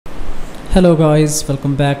Hello guys,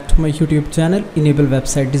 welcome back to my YouTube channel Enable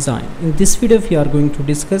Website Design. In this video we are going to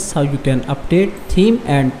discuss how you can update theme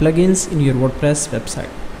and plugins in your WordPress website.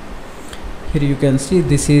 Here you can see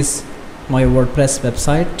this is my WordPress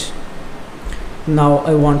website. Now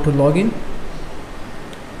I want to log in,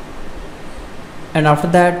 and after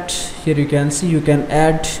that here you can see you can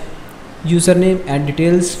add username and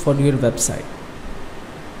details for your website.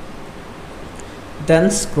 Then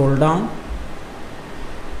scroll down,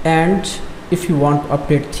 and if you want to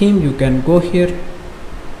update theme you can go here,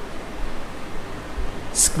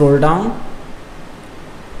 scroll down,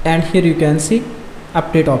 and here you can see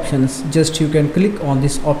update options. Just you can click on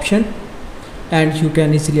this option and you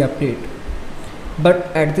can easily update. But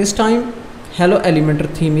at this time Hello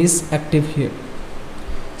Elementor theme is active here,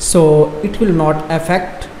 so it will not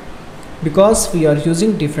affect because we are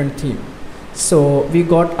using different theme. So we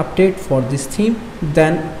got update for this theme,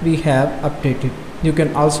 then we have updated. You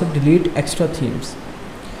can also delete extra themes.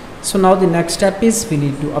 So now the next step is we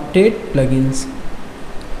need to update plugins.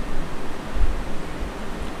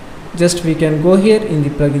 Just we can go here in the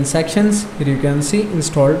plugin sections. Here you can see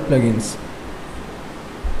installed plugins.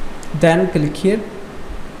 Then click here,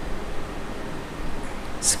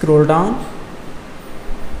 scroll down,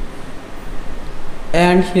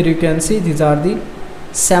 and here you can see these are the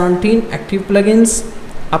 17 active plugins,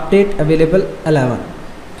 update available 11.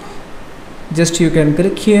 Just you can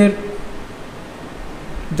click here,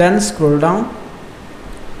 then scroll down,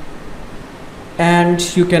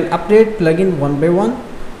 and you can update plugin one by one,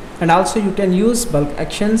 and also you can use bulk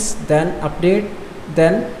actions, then update,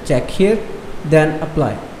 then check here, then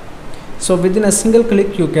apply. So within a single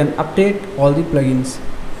click you can update all the plugins.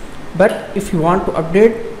 But if you want to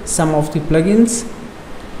update some of the plugins,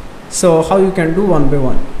 so how you can do one by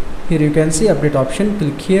one? Here you can see update option,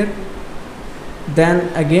 click here,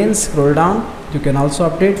 then again scroll down. You can also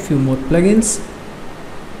update few more plugins.